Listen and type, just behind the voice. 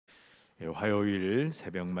화요일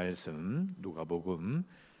새벽 말씀 누가복음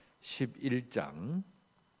 11장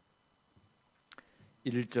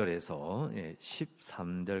 1절에서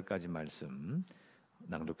 13절까지 말씀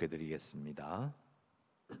낭독해 드리겠습니다.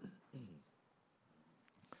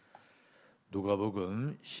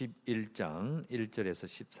 누가복음 11장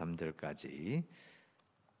 1절에서 13절까지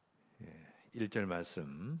 1절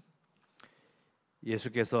말씀.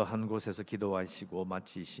 예수께서 한 곳에서 기도하시고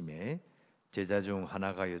마치심에 제자 중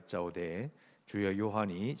하나가 여짜오되 주여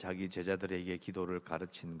요한이 자기 제자들에게 기도를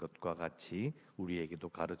가르친 것과 같이 우리에게도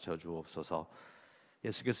가르쳐 주옵소서.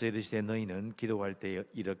 예수께서 이르시되 너희는 기도할 때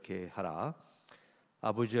이렇게 하라.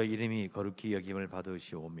 아버지여 이름이 거룩히 여김을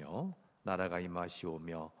받으시오며 나라가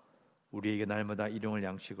임하시오며 우리에게 날마다 일용할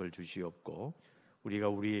양식을 주시옵고 우리가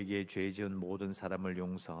우리에게 죄 지은 모든 사람을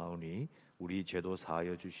용서하오니 우리 죄도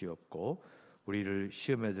사하여 주시옵고 우리를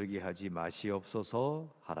시험에 들게 하지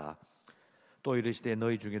마시옵소서 하라. 또 이르시되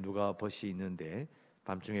너희 중에 누가 벗이 있는데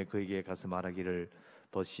밤중에 그에게 가서 말하기를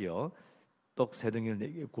벗이여 떡 세 덩이를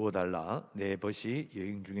내게 구워달라. 내 벗이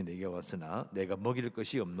여행 중에 내게 왔으나 내가 먹일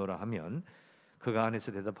것이 없노라 하면 그가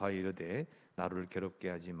안에서 대답하여 이르되 나를 괴롭게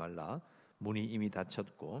하지 말라. 문이 이미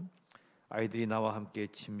닫혔고 아이들이 나와 함께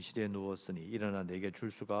침실에 누웠으니 일어나 내게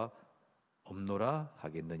줄 수가 없노라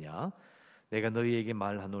하겠느냐. 내가 너희에게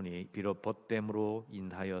말하노니 비록 벗됨으로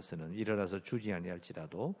인하여서는 일어나서 주지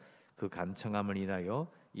아니할지라도 그 간청함을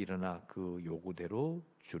인하여 일어나 그 요구대로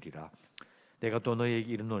주리라. 내가 또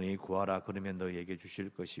너희에게 이르노니 구하라 그러면 너희에게 주실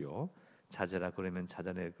것이요 찾으라 그러면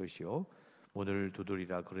찾아낼 것이요 문을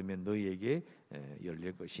두드리라 그러면 너희에게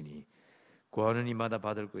열릴 것이니 구하는 이마다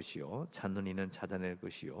받을 것이요 찾는 이는 찾아낼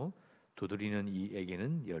것이요 두드리는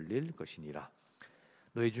이에게는 열릴 것이니라.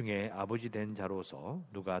 너희 중에 아버지 된 자로서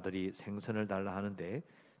누가 아들이 생선을 달라 하는데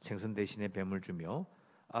생선 대신에 뱀을 주며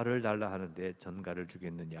알을 달라 하는데 전갈을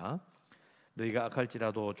주겠느냐. 너희가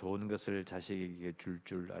악할지라도 좋은 것을 자식에게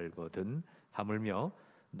줄 알거든 하물며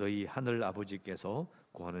너희 하늘 아버지께서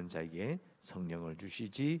구하는 자에게 성령을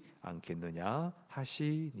주시지 않겠느냐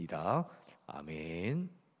하시니라. 아멘.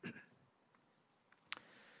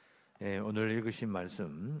 오늘 읽으신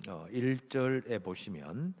말씀 1절에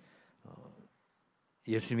보시면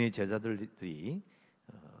예수님의 제자들이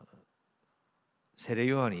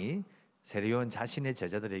세례요한 자신의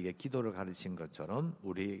제자들에게 기도를 가르친 것처럼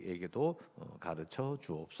우리에게도 가르쳐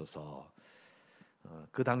주옵소서.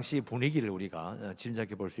 그 당시 분위기를 우리가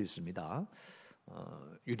짐작해 볼 수 있습니다.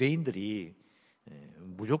 유대인들이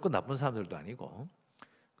무조건 나쁜 사람들도 아니고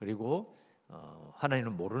그리고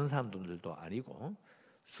하나님을 모르는 사람들도 아니고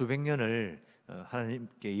수백 년을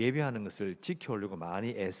하나님께 예배하는 것을 지켜오려고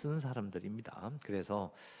많이 애쓴 사람들입니다.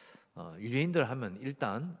 그래서 유대인들 하면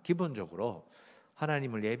일단 기본적으로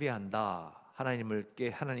하나님을 예배한다,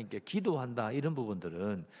 하나님께 기도한다 이런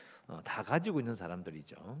부분들은 다 가지고 있는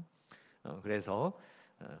사람들이죠. 그래서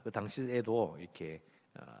그 당시에도 이렇게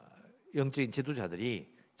영적인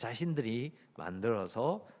지도자들이 자신들이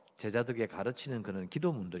만들어서 제자들에게 가르치는 그런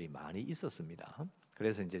기도문들이 많이 있었습니다.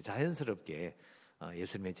 그래서 이제 자연스럽게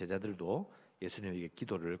예수님의 제자들도 예수님에게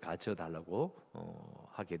기도를 가르쳐 달라고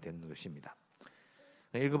하게 된 것입니다.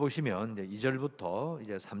 읽어보시면 이제 2절부터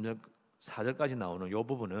이제 3절, 4절까지 나오는 이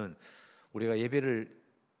부분은 우리가 예배를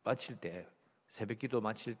마칠 때 새벽기도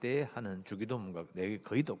마칠 때 하는 주기도문과 내용이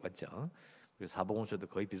거의 똑같죠. 그리고 사복음서도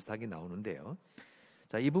거의 비슷하게 나오는데요.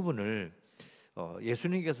 자, 이 부분을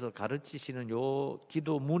예수님께서 가르치시는 요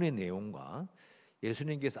기도문의 내용과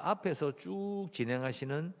예수님께서 앞에서 쭉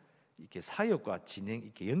진행하시는 이렇게 사역과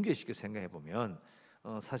이렇게 연결시켜 생각해 보면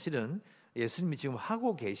사실은 예수님이 지금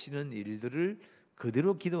하고 계시는 일들을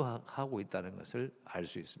그대로 기도하고 있다는 것을 알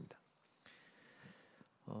수 있습니다.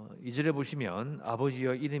 2절에 보시면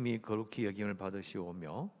아버지여 이름이 거룩히 여김을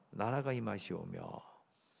받으시오며 나라가 임하시오며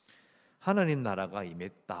하나님 나라가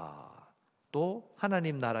임했다. 또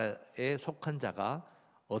하나님 나라에 속한 자가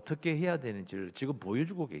어떻게 해야 되는지를 지금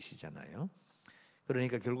보여주고 계시잖아요.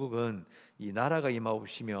 그러니까 결국은 이 나라가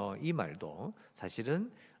임하시며 이 말도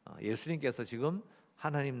사실은 예수님께서 지금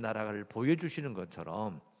하나님 나라를 보여주시는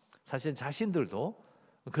것처럼 사실 자신들도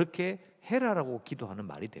그렇게 해라라고 기도하는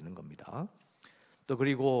말이 되는 겁니다. 또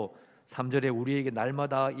그리고 3절에 우리에게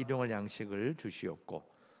날마다 일용할 양식을 주시옵고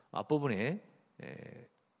앞부분에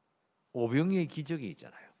오병이의 기적이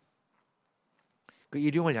있잖아요. 그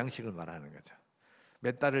일용할 양식을 말하는 거죠.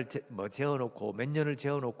 몇 달을 재워놓고 몇 년을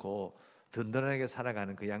재워놓고 든든하게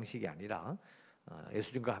살아가는 그 양식이 아니라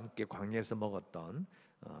예수님과 함께 광야에서 먹었던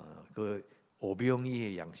그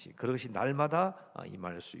오병이의 양식, 그것이 날마다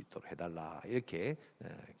임할 수 있도록 해달라 이렇게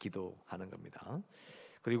기도하는 겁니다.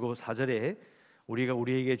 그리고 4절에 우리가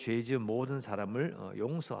우리에게 죄 지은 모든 사람을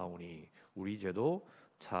용서하오니 우리 죄도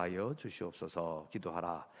사하여 주시옵소서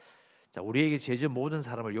기도하라. 자, 우리에게 죄진 모든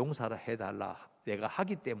사람을 용서하라 해달라. 내가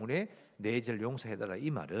하기 때문에 내 죄를 용서해달라.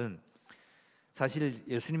 이 말은 사실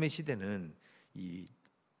예수님의 시대는 이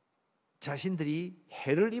자신들이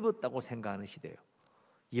해를 입었다고 생각하는 시대예요.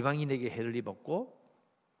 이방인에게 해를 입었고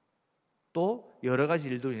또 여러 가지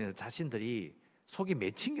일들로 인해서 자신들이 속이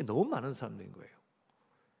맺힌 게 너무 많은 사람들인 거예요.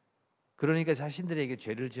 그러니까 자신들에게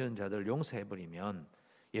죄를 지은 자들을 용서해버리면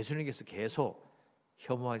예수님께서 계속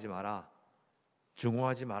혐오하지 마라,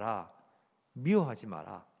 증오하지 마라, 미워하지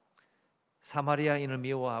마라. 사마리아인을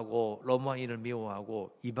미워하고 로마인을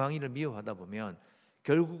미워하고 이방인을 미워하다 보면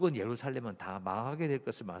결국은 예루살렘은 다 망하게 될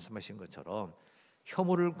것을 말씀하신 것처럼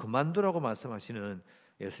혐오를 그만두라고 말씀하시는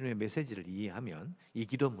예수님의 메시지를 이해하면 이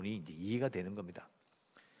기도문이 이제 이해가 되는 겁니다.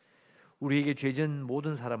 우리에게 죄진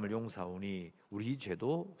모든 사람을 용서하오니 우리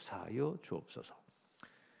죄도 사하여 주옵소서.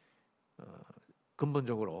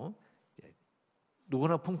 근본적으로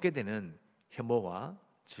누구나 품게 되는 혐오와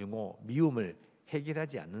증오, 미움을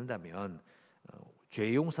해결하지 않는다면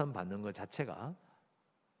죄 용서 받는 것 자체가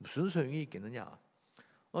무슨 소용이 있겠느냐?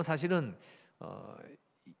 사실은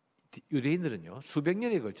유대인들은요 수백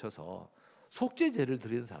년에 걸쳐서 속죄제를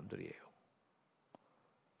드리는 사람들이에요.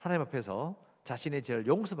 하나님 앞에서 자신의 죄를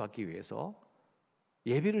용서받기 위해서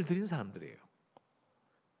예배를 드린 사람들이에요.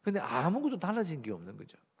 그런데 아무것도 달라진 게 없는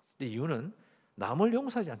거죠. 근데 이유는 남을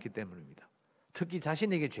용서하지 않기 때문입니다. 특히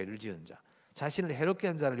자신에게 죄를 지은 자, 자신을 해롭게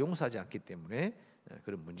한 자를 용서하지 않기 때문에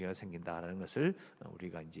그런 문제가 생긴다라는 것을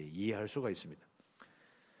우리가 이제 이해할 수가 있습니다.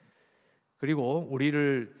 그리고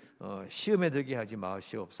우리를 시험에 들게 하지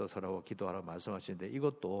마시옵소서라고 기도하라고 말씀하시는데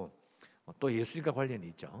이것도 또 예수님과 관련이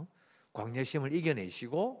있죠. 광야 시험을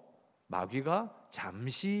이겨내시고 마귀가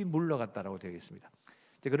잠시 물러갔다라고 되어 있습니다.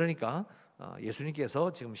 그러니까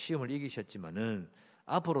예수님께서 지금 시험을 이기셨지만은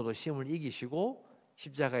앞으로도 시험을 이기시고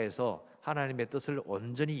십자가에서 하나님의 뜻을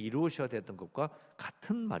온전히 이루셔야 됐던 것과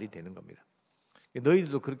같은 말이 되는 겁니다.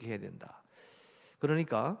 너희들도 그렇게 해야 된다.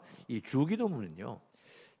 그러니까 이 주기도문은요,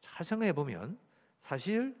 잘 생각해 보면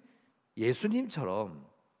사실 예수님처럼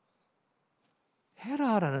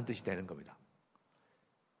해라라는 뜻이 되는 겁니다.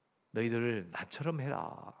 너희들 나처럼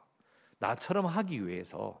해라. 나처럼 하기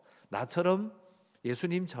위해서, 나처럼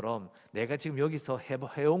예수님처럼 내가 지금 여기서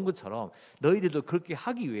해온 것처럼 너희들도 그렇게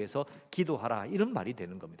하기 위해서 기도하라, 이런 말이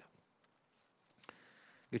되는 겁니다.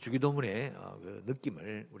 주기도문의 그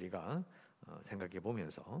느낌을 우리가 생각해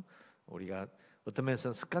보면서 우리가 어떤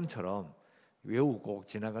면에서는 습관처럼 외우고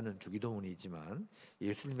지나가는 주기도문이지만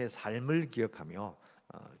예수님의 삶을 기억하며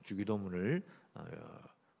주기도문을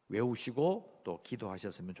외우시고 또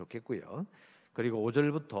기도하셨으면 좋겠고요. 그리고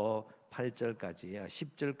 5절부터 8절까지,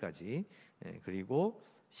 10절까지, 그리고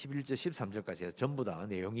 11절, 13절까지 전부 다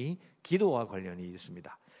내용이 기도와 관련이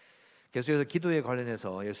있습니다. 계속해서 기도에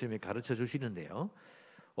관련해서 예수님이 가르쳐 주시는데요.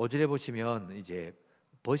 5절에 보시면 이제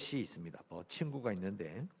벗이 있습니다. 친구가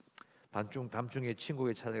있는데 밤중에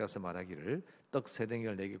친구에게 찾아가서 말하기를 떡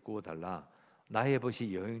 3덩이를 내게 구워달라. 나의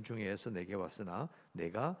벗이 여행 중에서 내게 왔으나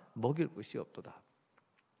내가 먹일 것이 없도다.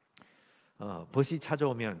 벗이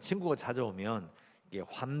찾아오면, 친구가 찾아오면 이게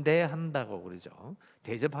환대한다고 그러죠.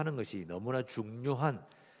 대접하는 것이 너무나 중요한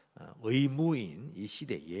의무인 이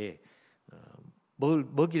시대에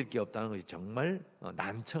먹일 게 없다는 것이 정말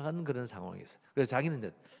난처한 그런 상황이었어요. 그래서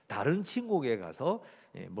자기는 다른 친구에게 가서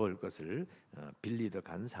먹을 것을 빌리러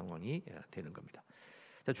간 상황이 되는 겁니다.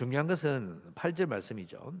 자, 중요한 것은 8절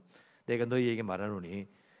말씀이죠. 내가 너희에게 말하노니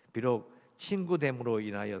비록 친구됨으로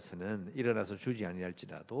인하여서는 일어나서 주지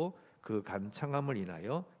아니할지라도 그 간청함을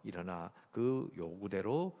인하여 일어나 그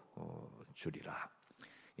요구대로 주리라.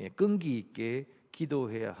 끈기 있게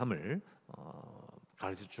기도해야 함을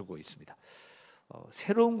가르쳐주고 있습니다.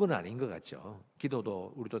 새로운 건 아닌 것 같죠.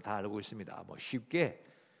 기도도 우리도 다 알고 있습니다. 쉽게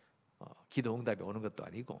기도 응답이 오는 것도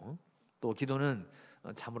아니고, 또 기도는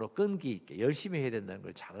참으로 끈기 있게 열심히 해야 된다는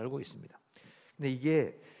걸 잘 알고 있습니다. 근데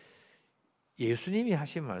이게 예수님이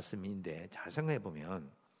하신 말씀인데 잘 생각해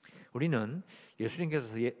보면 우리는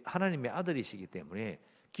예수님께서 하나님의 아들이시기 때문에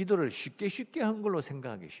기도를 쉽게 한 걸로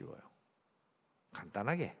생각하기 쉬워요.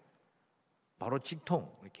 간단하게 바로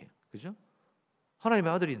직통 이렇게, 그죠?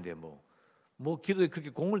 하나님의 아들인데 뭐 기도에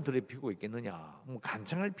그렇게 공을 들이피고 있겠느냐,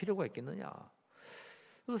 간청할 필요가 있겠느냐.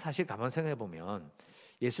 사실 가만 생각해 보면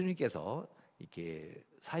예수님께서 이렇게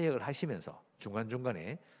사역을 하시면서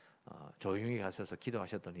중간중간에 조용히 가셔서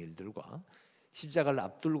기도하셨던 일들과 십자가를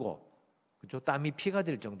앞두고, 그죠? 땀이 피가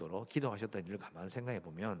될 정도로 기도하셨던 일을 가만 생각해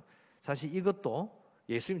보면 사실 이것도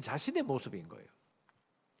예수님 자신의 모습인 거예요.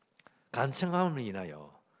 간청함을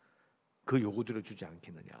인하여 그 요구대로 주지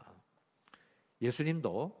않겠느냐.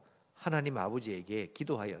 예수님도 하나님 아버지에게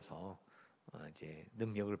기도하여서 이제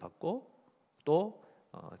능력을 받고 또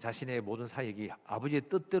자신의 모든 사역이 아버지의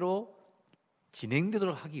뜻대로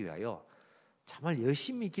진행되도록 하기 위하여 정말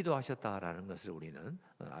열심히 기도하셨다라는 것을 우리는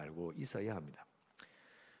알고 있어야 합니다.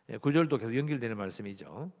 9절도 계속 연결되는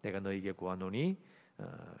말씀이죠. 내가 너희에게 구하노니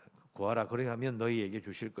구하라 그러면 너희에게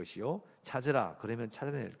주실 것이요 찾으라 그러면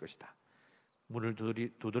찾아낼 것이다. 문을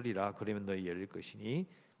두드리라 그러면 너희 열릴 것이니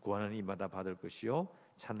구하는 이마다 받을 것이요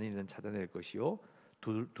찾는 이는 찾아낼 것이요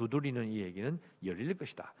두드리는 이에게는 열릴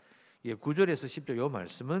것이다. 9절에서 10절 이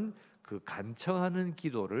말씀은 그 간청하는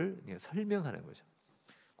기도를 설명하는 거죠.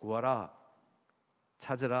 구하라,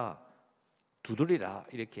 찾으라, 두드리라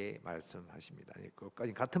이렇게 말씀하십니다.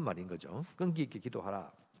 그것까지 같은 말인 거죠. 끈기 있게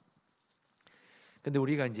기도하라. 근데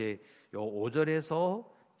우리가 이제 요 5절에서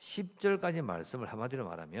 10절까지 말씀을 한마디로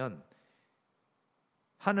말하면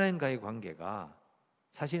하나님과의 관계가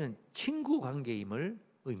사실은 친구 관계임을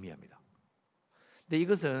의미합니다. 근데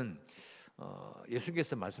이것은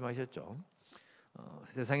예수께서 말씀하셨죠.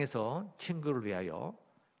 세상에서 친구를 위하여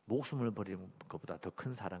목숨을 버리는 것보다 더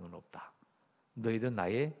큰 사랑은 없다. 너희들은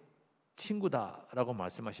나의 친구다라고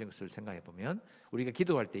말씀하신 것을 생각해 보면 우리가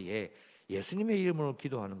기도할 때에 예수님의 이름으로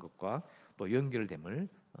기도하는 것과 또 연결됨을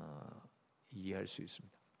이해할 수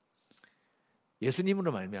있습니다.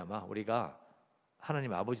 예수님으로 말미암아 우리가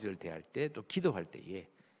하나님 아버지를 대할 때 또 기도할 때에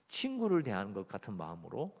친구를 대하는 것 같은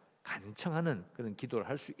마음으로 간청하는 그런 기도를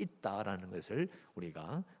할 수 있다라는 것을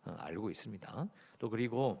우리가 알고 있습니다. 또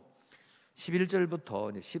그리고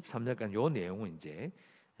 11절부터 13절까지 이 내용은 이제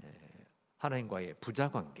하나님과의 부자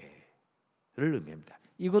관계를 의미합니다.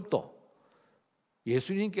 이것도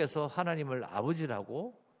예수님께서 하나님을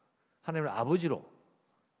아버지라고 하나님을 아버지로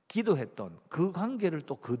기도했던 그 관계를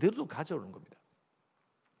또 그대로 가져오는 겁니다.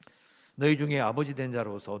 너희 중에 아버지 된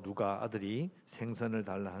자로서 누가 아들이 생선을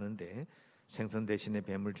달라 하는데 생선 대신에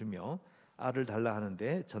뱀을 주며 알을 달라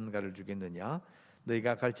하는데 전갈을 주겠느냐?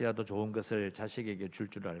 너희가 갈지라도 좋은 것을 자식에게 줄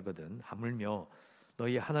줄 알거든 하물며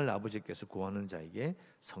너희 하늘 아버지께서 구하는 자에게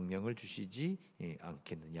성령을 주시지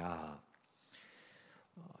않겠느냐?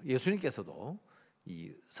 예수님께서도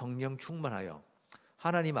이 성령 충만하여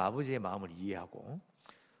하나님 아버지의 마음을 이해하고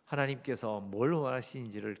하나님께서 뭘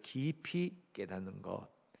원하시는지를 깊이 깨닫는 것,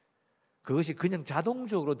 그것이 그냥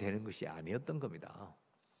자동적으로 되는 것이 아니었던 겁니다.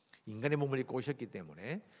 인간의 몸을 입고 오셨기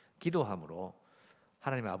때문에 기도함으로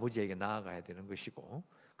하나님 아버지에게 나아가야 되는 것이고,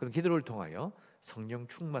 그런 기도를 통하여 성령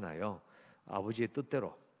충만하여 아버지의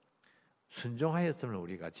뜻대로 순종하였음을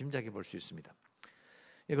우리가 짐작해 볼 수 있습니다.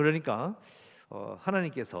 그러니까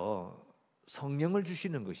하나님께서 성령을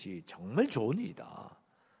주시는 것이 정말 좋은 일이다,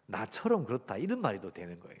 나처럼 그렇다, 이런 말이 또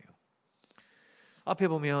되는 거예요. 앞에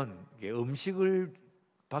보면 음식을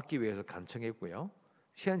받기 위해서 간청했고요,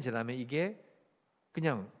 시간 지나면 이게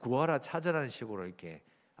그냥 구하라 찾으라는 식으로 이렇게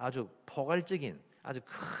아주 포괄적인 아주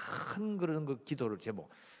큰 그런 그 기도를 제목,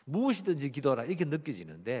 무엇이든지 기도하라 이렇게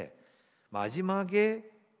느껴지는데, 마지막에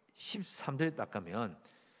 13절에 딱 가면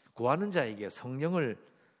구하는 자에게 성령을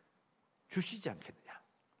주시지 않겠느냐,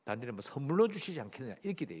 단들이 뭐 선물로 주시지 않겠느냐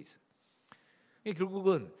이렇게 돼 있어요.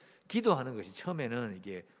 결국은 기도하는 것이 처음에는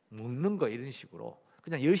이게 묻는 거 이런 식으로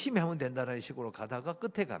그냥 열심히 하면 된다는 식으로 가다가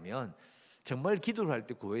끝에 가면 정말 기도를 할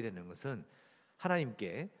때 구해야 되는 것은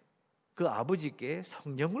하나님께, 그 아버지께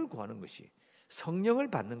성령을 구하는 것이, 성령을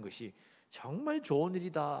받는 것이 정말 좋은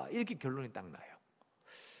일이다, 이렇게 결론이 딱 나요.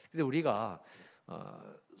 그래서 우리가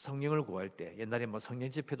성령을 구할 때, 옛날에 뭐 성령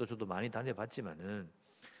집회도 저도 많이 다녀봤지만은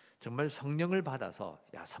정말 성령을 받아서,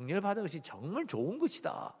 야, 성령을 받은 것이 정말 좋은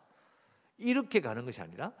것이다, 이렇게 가는 것이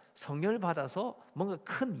아니라 성령을 받아서 뭔가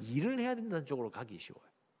큰 일을 해야 된다는 쪽으로 가기 쉬워요.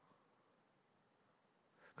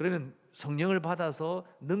 그러면 성령을 받아서,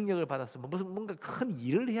 능력을 받아서 무슨 뭔가 큰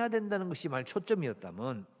일을 해야 된다는 것이 만약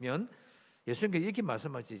초점이었다면 예수님께서 이렇게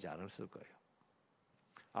말씀하시지 않았을 거예요.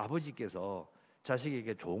 아버지께서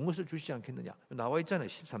자식에게 좋은 것을 주시지 않겠느냐, 나와 있잖아요.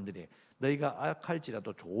 13절에 너희가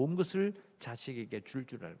악할지라도 좋은 것을 자식에게 줄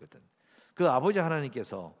줄 알거든. 그 아버지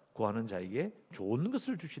하나님께서 구하는 자에게 좋은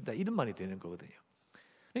것을 주신다, 이런 말이 되는 거거든요.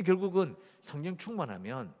 결국은 성령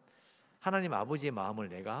충만하면 하나님 아버지의 마음을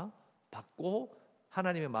내가 받고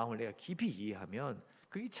하나님의 마음을 내가 깊이 이해하면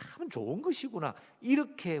그게 참 좋은 것이구나,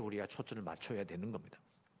 이렇게 우리가 초점을 맞춰야 되는 겁니다.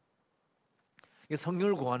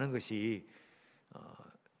 성령을 구하는 것이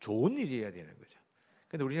좋은 일이어야 되는 거죠.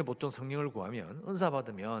 근데 우리는 보통 성령을 구하면, 은사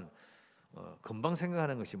받으면 금방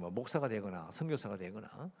생각하는 것이 뭐 목사가 되거나 선교사가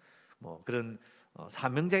되거나 뭐 그런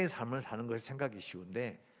사명자의 삶을 사는 것을 생각하기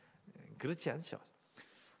쉬운데, 그렇지 않죠.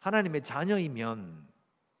 하나님의 자녀이면,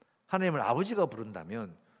 하나님을 아버지가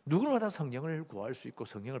부른다면 누구나 다 성령을 구할 수 있고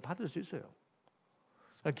성령을 받을 수 있어요.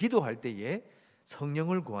 기도할 때에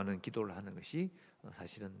성령을 구하는 기도를 하는 것이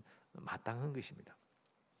사실은 마땅한 것입니다.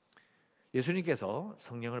 예수님께서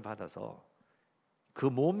성령을 받아서 그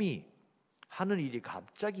몸이 하는 일이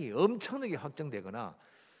갑자기 엄청나게 확장되거나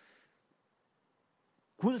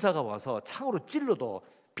군사가 와서 창으로 찔러도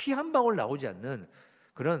피 한 방울 나오지 않는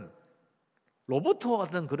그런 로봇과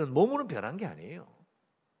같은 그런 몸으로 변한 게 아니에요.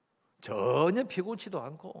 전혀 피곤치도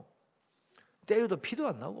않고 때려도 피도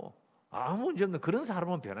안 나고 아무 문제 없는 그런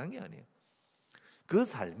사람은 변한 게 아니에요. 그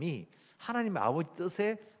삶이 하나님의 아버지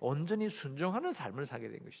뜻에 온전히 순종하는 삶을 살게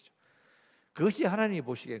된 것이죠. 그것이 하나님이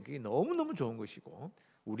보시기에 그게 너무너무 좋은 것이고,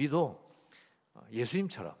 우리도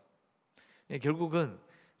예수님처럼 결국은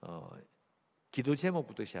기도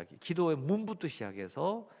제목부터 시작해, 기도의 문부터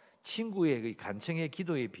시작해서 친구의 간청의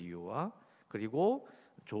기도의 비유와 그리고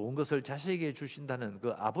좋은 것을 자식에게 주신다는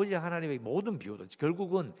그 아버지 하나님의 모든 비유도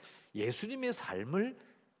결국은 예수님의 삶을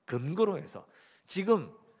근거로 해서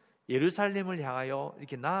지금 예루살렘을 향하여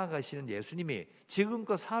이렇게 나아가시는 예수님이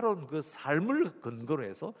지금껏 살아온 그 삶을 근거로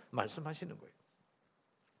해서 말씀하시는 거예요.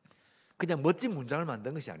 그냥 멋진 문장을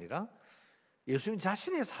만든 것이 아니라 예수님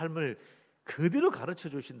자신의 삶을 그대로 가르쳐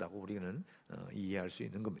주신다고 우리는 이해할 수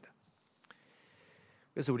있는 겁니다.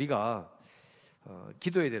 그래서 우리가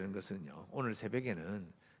기도해야 되는 것은요, 오늘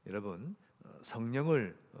새벽에는 여러분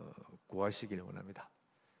성령을 구하시기를 원합니다.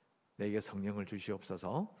 내게 성령을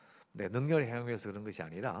주시옵소서. 내 능력을 행하면서 그런 것이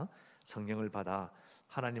아니라 성령을 받아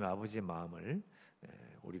하나님 아버지의 마음을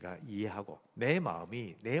우리가 이해하고 내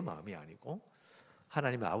마음이 아니고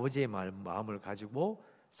하나님 아버지의 마음을 가지고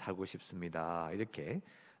살고 싶습니다. 이렇게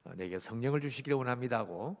내게 성령을 주시기를 원합니다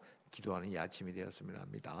하고 기도하는 이 아침이 되었으면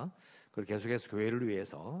합니다. 그리고 계속해서 교회를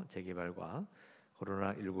위해서 재개발과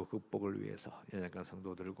코로나19 극복을 위해서 연약한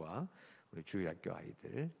성도들과 우리 주일학교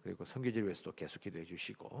아이들 그리고 선교지를 위해서도 계속 기도해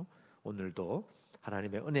주시고 오늘도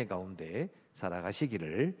하나님의 은혜 가운데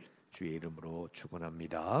살아가시기를 주의 이름으로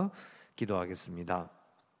축원합니다. 기도하겠습니다.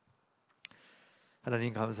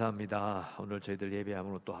 하나님 감사합니다. 오늘 저희들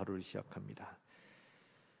예배함으로 또 하루를 시작합니다.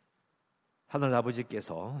 하늘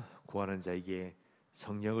아버지께서 구하는 자에게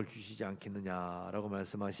성령을 주시지 않겠느냐라고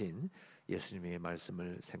말씀하신 예수님의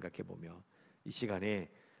말씀을 생각해 보며 이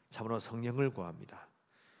시간에 참으로 성령을 구합니다.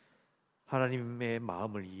 하나님의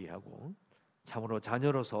마음을 이해하고 참으로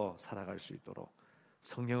자녀로서 살아갈 수 있도록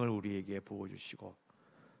성령을 우리에게 부어주시고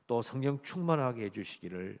또 성령 충만하게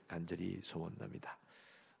해주시기를 간절히 소원합니다.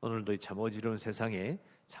 오늘도 참 어지러운 세상에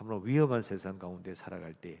참으로 위험한 세상 가운데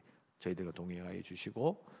살아갈 때 저희들과 동행하여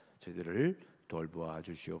주시고 저희들을 돌보아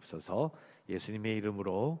주시옵소서. 예수님의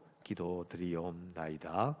이름으로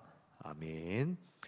기도드리옵나이다. 아멘.